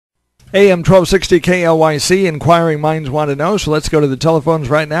AM 1260 KLYC, inquiring minds want to know, so let's go to the telephones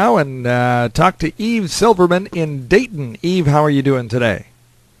right now and talk to Eve Silverman in Dayton. Eve, how are you doing today?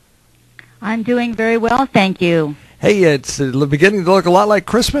 I'm doing very well, thank you. Hey, it's beginning to look a lot like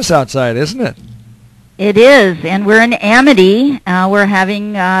Christmas outside, isn't it? It is, and we're in Amity. We're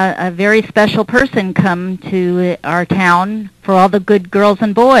having a very special person come to our town for all the good girls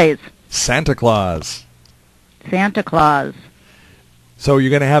and boys. Santa Claus. Santa Claus. So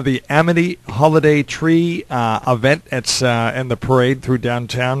you're going to have the Amity Holiday Tree event. It's in the parade through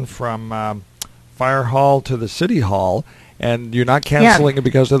downtown from Fire Hall to the City Hall, and you're not canceling it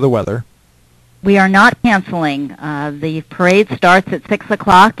because of the weather. We are not canceling. The parade starts at 6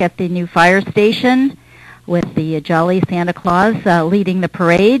 o'clock at the new fire station with the Jolly Santa Claus leading the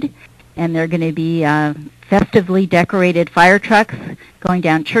parade, and there are going to be festively decorated fire trucks going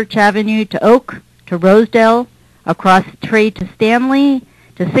down Church Avenue to Oak to Rosedale, across Trade to Stanley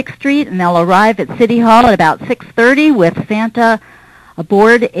to 6th Street, and they'll arrive at City Hall at about 6:30 with Santa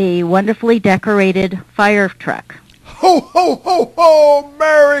aboard a wonderfully decorated fire truck. Ho, ho, ho, ho!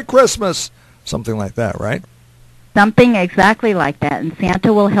 Merry Christmas! Something like that, right? Something exactly like that, and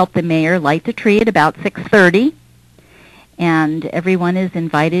Santa will help the mayor light the tree at about 6:30, and everyone is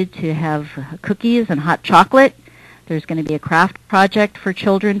invited to have cookies and hot chocolate. There's going to be a craft project for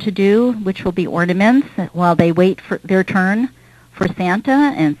children to do, which will be ornaments while they wait for their turn for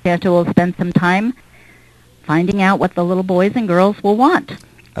Santa, and Santa will spend some time finding out what the little boys and girls will want.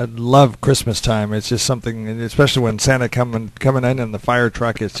 I love Christmas time. It's just something, especially when Santa coming in the fire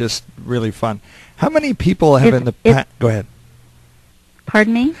truck. It's just really fun. How many people have Go ahead.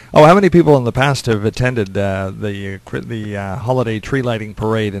 Pardon me? Oh, how many people in the past have attended the holiday tree lighting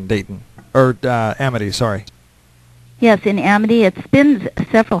parade in Dayton or Amity? Sorry. Yes, in Amity, it's been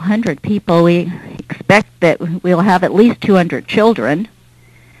several hundred people. We expect that we'll have at least 200 children,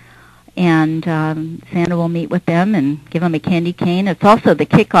 and Santa will meet with them and give them a candy cane. It's also the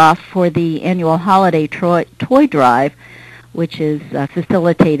kickoff for the annual holiday toy drive, which is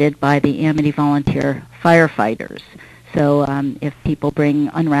facilitated by the Amity Volunteer Firefighters. So if people bring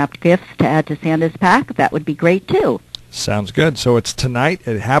unwrapped gifts to add to Santa's pack, that would be great too. Sounds good. So it's tonight.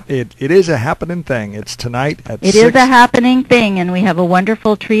 It is a happening thing. It's tonight at 6. It is a happening thing, and we have a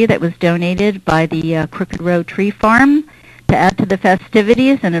wonderful tree that was donated by the Crooked Road Tree Farm to add to the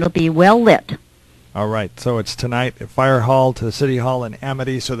festivities, and it'll be well lit. All right. So it's tonight at Fire Hall to the City Hall in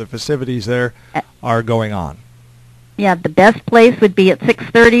Amity, so the festivities there are going on. Yeah, the best place would be at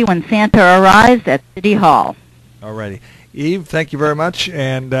 6:30 when Santa arrives at City Hall. All righty. Eve, thank you very much.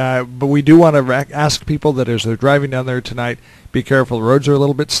 And but we do want to ask people that as they're driving down there tonight, be careful. The roads are a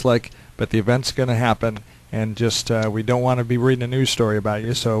little bit slick, but the event's going to happen. And just we don't want to be reading a news story about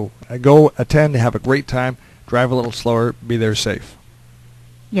you. So go attend, have a great time, drive a little slower, be there safe.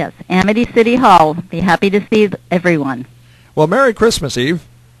 Yes, Amity City Hall. Be happy to see everyone. Well, Merry Christmas, Eve.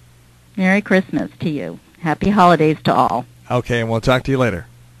 Merry Christmas to you. Happy holidays to all. Okay, and we'll talk to you later.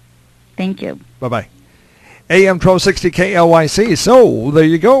 Thank you. Bye-bye. AM 1260 KLYC. So there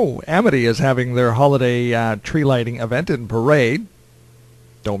you go. Amity is having their holiday tree lighting event and parade.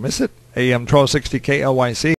 Don't miss it. AM 1260 KLYC.